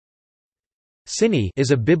CiNii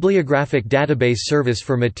is a bibliographic database service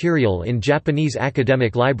for material in Japanese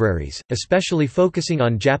academic libraries, especially focusing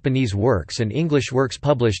on Japanese works and English works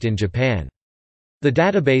published in Japan. The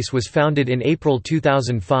database was founded in April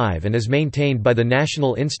 2005 and is maintained by the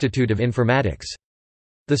National Institute of Informatics.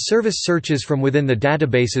 The service searches from within the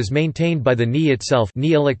databases maintained by the CiNii itself,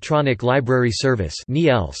 CiNii Electronic Library Service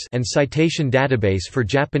and Citation Database for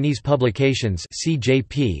Japanese Publications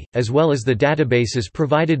 (CJP), as well as the databases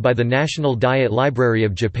provided by the National Diet Library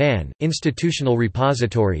of Japan, institutional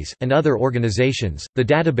repositories, and other organizations. The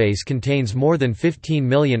database contains more than 15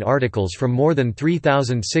 million articles from more than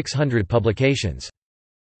 3,600 publications.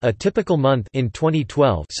 A typical month in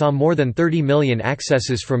 2012 saw more than 30 million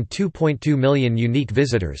accesses from 2.2 million unique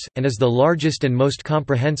visitors, and is the largest and most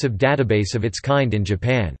comprehensive database of its kind in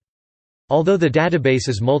Japan. Although the database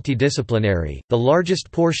is multidisciplinary, the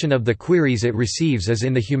largest portion of the queries it receives is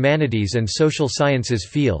in the humanities and social sciences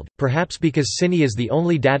field, perhaps because CiNii is the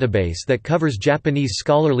only database that covers Japanese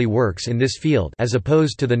scholarly works in this field as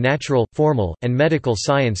opposed to the natural, formal, and medical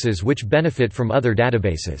sciences which benefit from other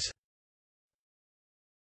databases.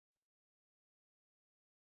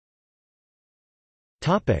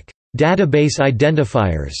 Database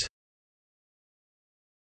identifiers.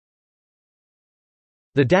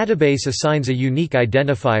 The database assigns a unique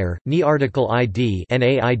identifier, CiNii Article ID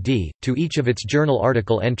 (NAID), to each of its journal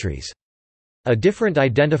article entries. A different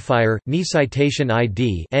identifier, CiNii Citation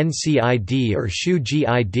ID (NCID) or Shuji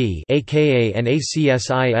ID, aka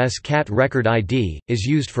NACSIS CAT Record ID, is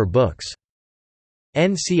used for books.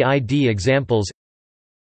 NCID examples: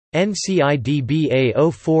 NCID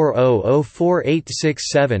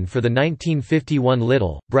BA04004867 for the 1951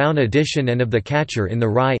 Little, Brown edition and of The Catcher in the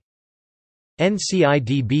Rye.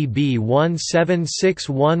 NCID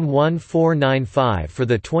BB176119495 for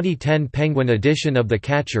the 2010 Penguin edition of The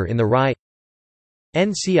Catcher in the Rye.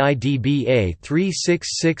 NCID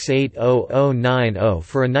BA3668090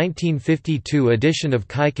 for a 1952 edition of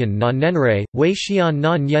Kaikan na Nenrei, Weixian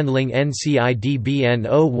na Nyenling. NCID BN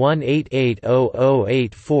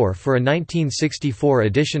 01880084 for a 1964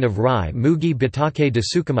 edition of Rai Mugi Batake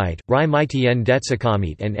Desukamiite, Rai Maitien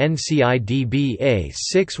Detsukamite, and NCID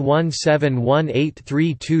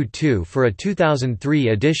BA61718322 for a 2003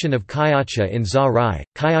 edition of Kyacha in Za Rai,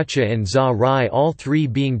 Kyacha in Za Rai, all three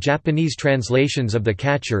being Japanese translations of The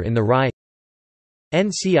Catcher in the Rye.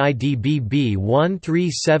 NCID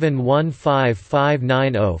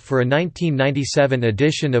BB1371550 for a 1997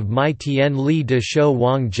 edition of Mai Tian Li de Shou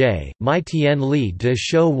Wang Jie, Mai Tian Li de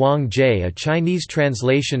Shou Wang Jie, a Chinese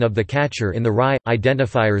translation of The Catcher in the Rye.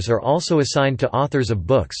 Identifiers are also assigned to authors of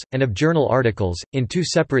books, and of journal articles, in two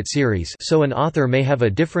separate series, so an author may have a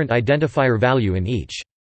different identifier value in each.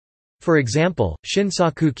 For example,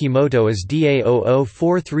 Shinsaku Kimoto is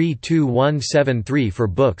DA00432173 for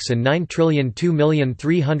books and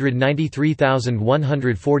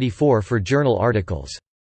 9,002,393,144 for journal articles.